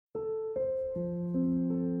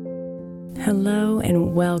Hello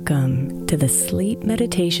and welcome to the Sleep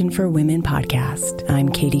Meditation for Women podcast. I'm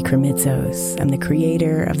Katie Kremitzos. I'm the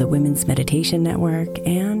creator of the Women's Meditation Network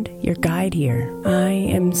and your guide here. I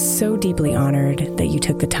am so deeply honored that you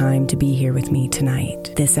took the time to be here with me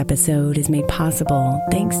tonight. This episode is made possible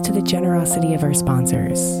thanks to the generosity of our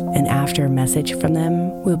sponsors. And after a message from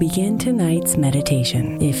them, we'll begin tonight's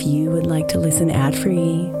meditation. If you would like to listen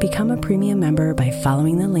ad-free, become a premium member by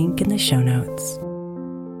following the link in the show notes.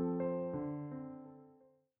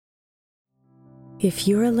 If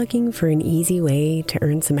you're looking for an easy way to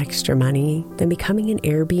earn some extra money, then becoming an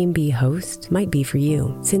Airbnb host might be for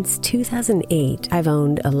you. Since 2008, I've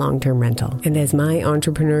owned a long-term rental. And as my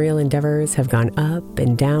entrepreneurial endeavors have gone up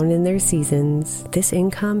and down in their seasons, this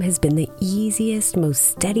income has been the easiest, most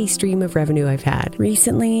steady stream of revenue I've had.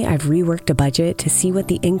 Recently, I've reworked a budget to see what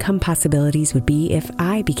the income possibilities would be if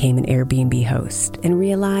I became an Airbnb host, and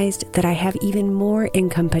realized that I have even more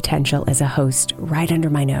income potential as a host right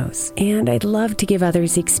under my nose. And I'd love to give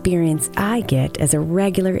others the experience I get as a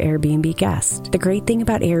regular Airbnb guest. The great thing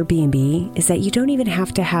about Airbnb is that you don't even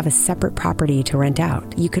have to have a separate property to rent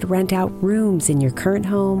out. You could rent out rooms in your current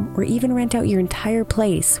home or even rent out your entire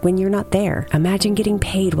place when you're not there. Imagine getting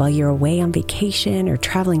paid while you're away on vacation or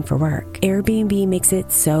traveling for work. Airbnb makes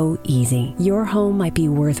it so easy. Your home might be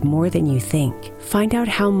worth more than you think. Find out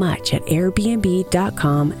how much at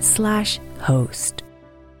airbnb.com/host.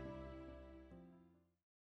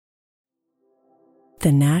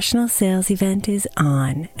 The national sales event is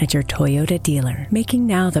on at your Toyota dealer, making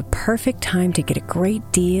now the perfect time to get a great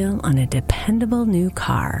deal on a dependable new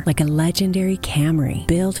car, like a legendary Camry,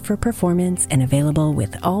 built for performance and available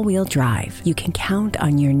with all-wheel drive. You can count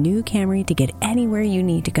on your new Camry to get anywhere you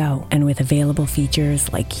need to go. And with available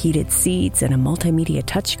features like heated seats and a multimedia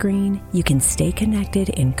touchscreen, you can stay connected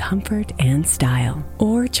in comfort and style.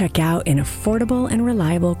 Or check out an affordable and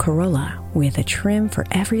reliable Corolla with a trim for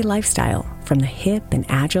every lifestyle, from the hip and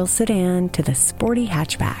agile sedan to the sporty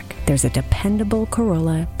hatchback. There's a dependable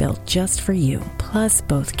Corolla built just for you. Plus,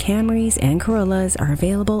 both Camrys and Corollas are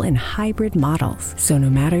available in hybrid models. So no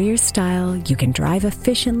matter your style, you can drive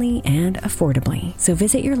efficiently and affordably. So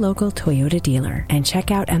visit your local Toyota dealer and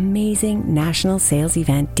check out amazing national sales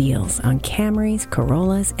event deals on Camrys,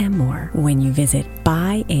 Corollas, and more when you visit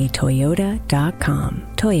buyatoyota.com.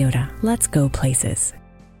 Toyota, let's go places.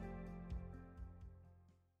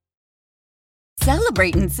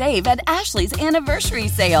 Celebrate and save at Ashley's Anniversary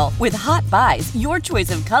Sale. With Hot Buys, your choice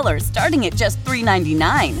of colors starting at just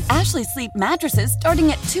 $3.99. Ashley Sleep mattresses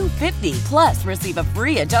starting at $2.50. Plus, receive a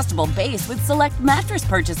free adjustable base with select mattress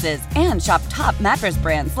purchases. And shop top mattress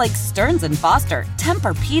brands like Stearns & Foster,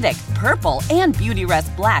 Tempur-Pedic, Purple, and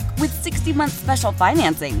Beautyrest Black with 60-month special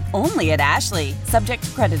financing. Only at Ashley. Subject to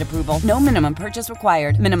credit approval. No minimum purchase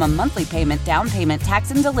required. Minimum monthly payment, down payment, tax,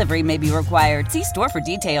 and delivery may be required. See store for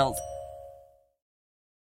details.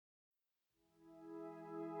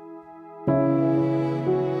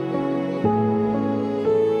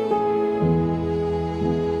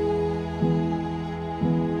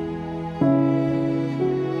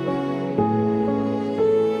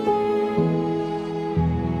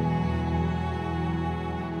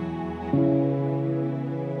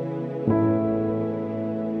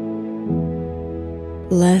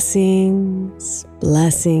 Blessings,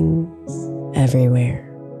 blessings everywhere.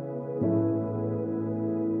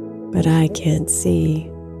 But I can't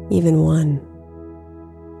see even one.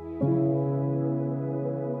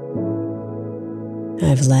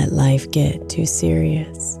 I've let life get too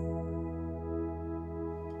serious.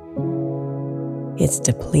 It's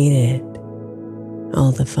depleted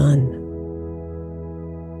all the fun.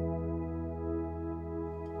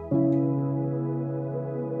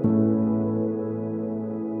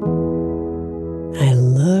 I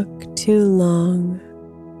look too long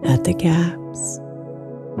at the gaps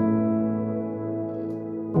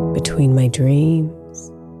between my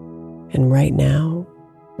dreams and right now.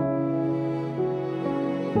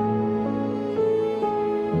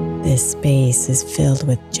 This space is filled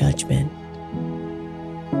with judgment.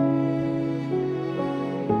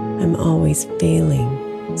 I'm always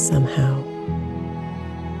failing somehow.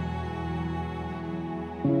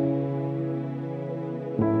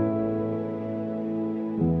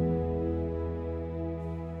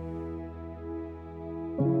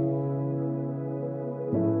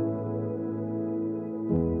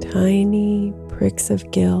 Tiny pricks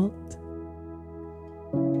of guilt,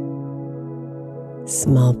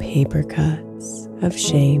 small paper cuts of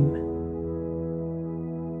shame.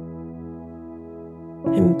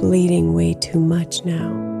 I'm bleeding way too much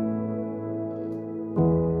now,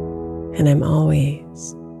 and I'm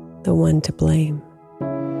always the one to blame.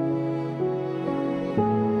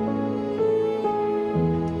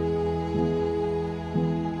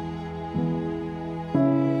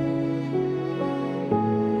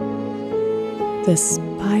 the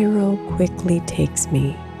spiral quickly takes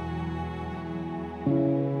me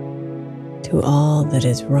to all that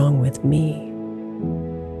is wrong with me.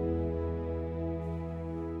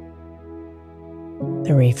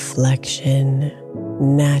 The reflection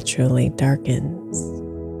naturally darkens.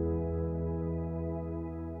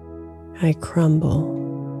 I crumble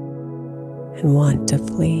and want to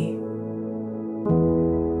flee.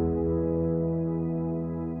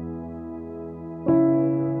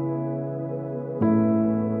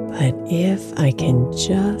 But if I can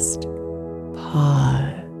just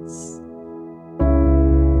pause,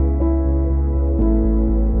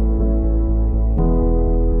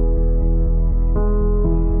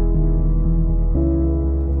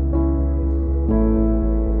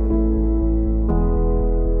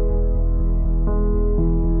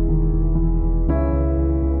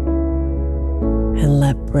 and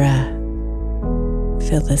let breath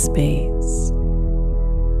fill the space,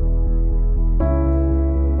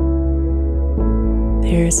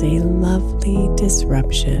 there's a lovely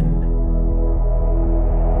disruption.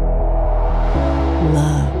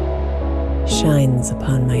 Love shines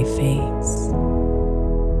upon my face.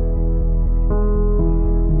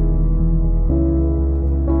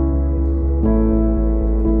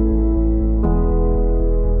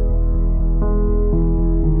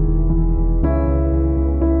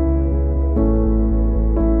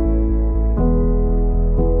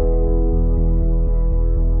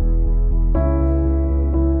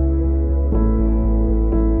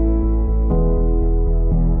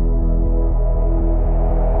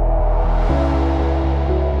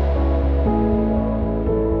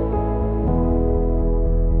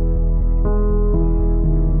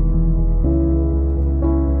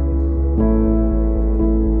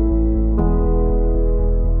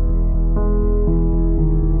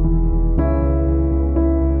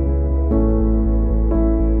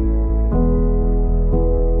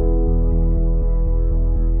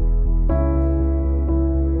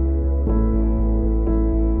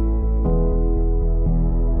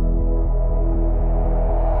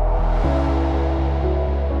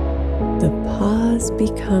 The pause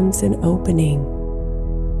becomes an opening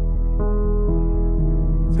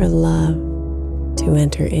for love to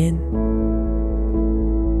enter in.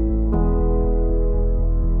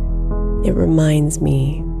 It reminds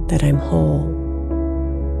me that I'm whole,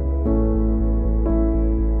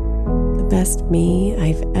 the best me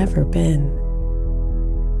I've ever been.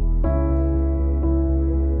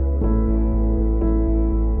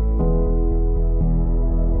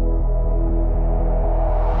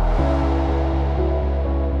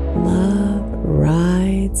 Love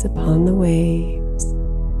rides upon the waves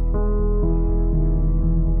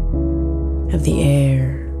of the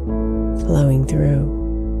air flowing through.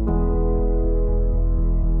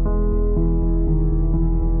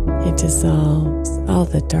 It dissolves all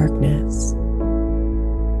the darkness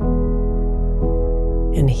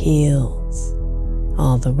and heals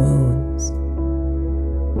all the wounds.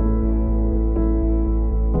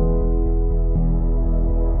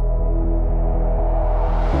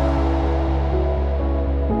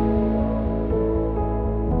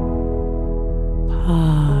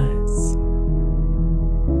 Pause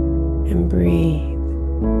and breathe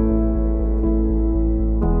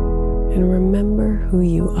and remember who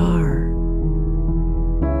you are.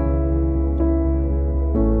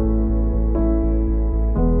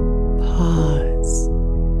 Pause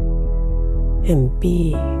and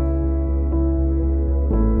be.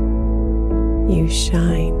 You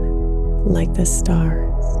shine like the stars.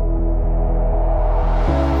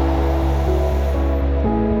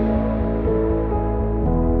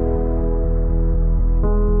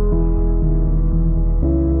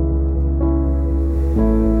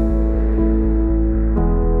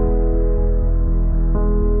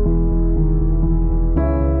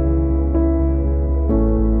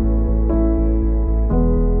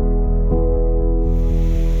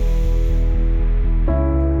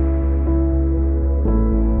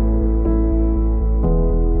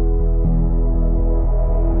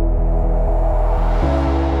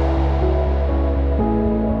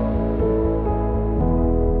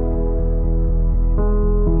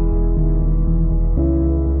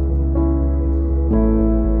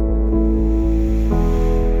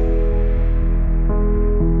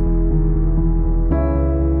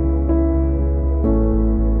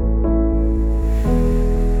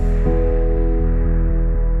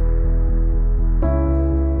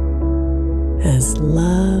 As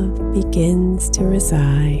love begins to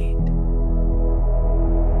reside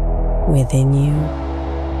within you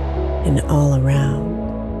and all around,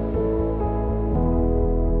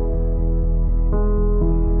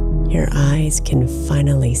 your eyes can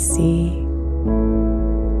finally see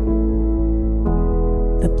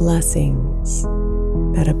the blessings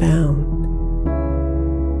that abound.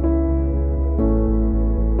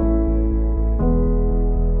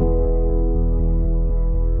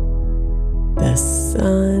 The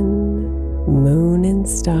sun, moon, and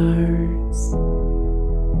stars,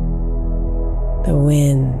 the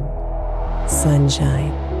wind,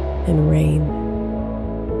 sunshine, and rain,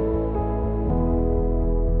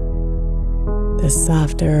 the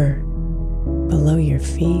soft earth below your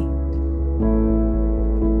feet,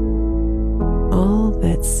 all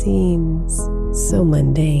that seems so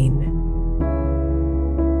mundane.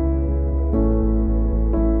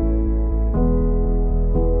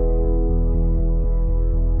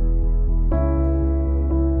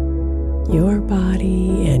 Your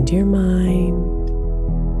body and your mind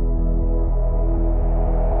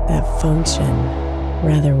that function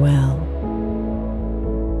rather well.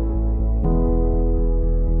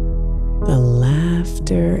 The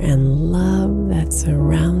laughter and love that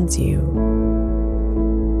surrounds you.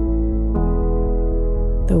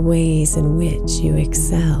 The ways in which you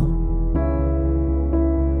excel.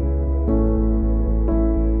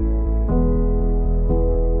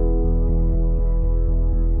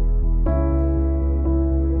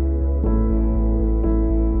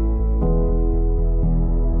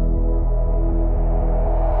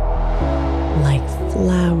 Like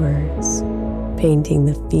flowers painting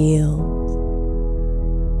the field,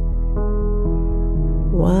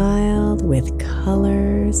 wild with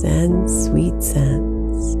colors and sweet scents.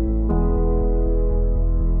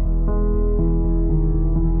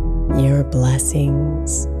 Your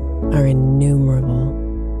blessings are innumerable.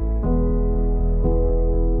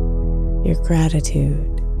 Your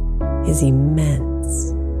gratitude is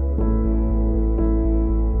immense.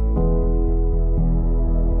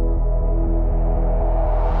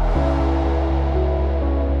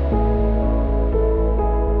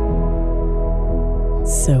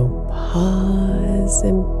 So pause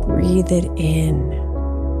and breathe it in.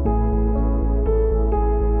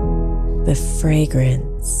 The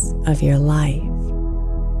fragrance of your life.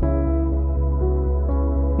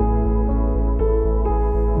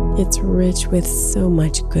 It's rich with so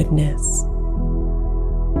much goodness.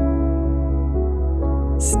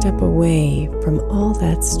 Step away from all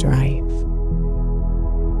that strife.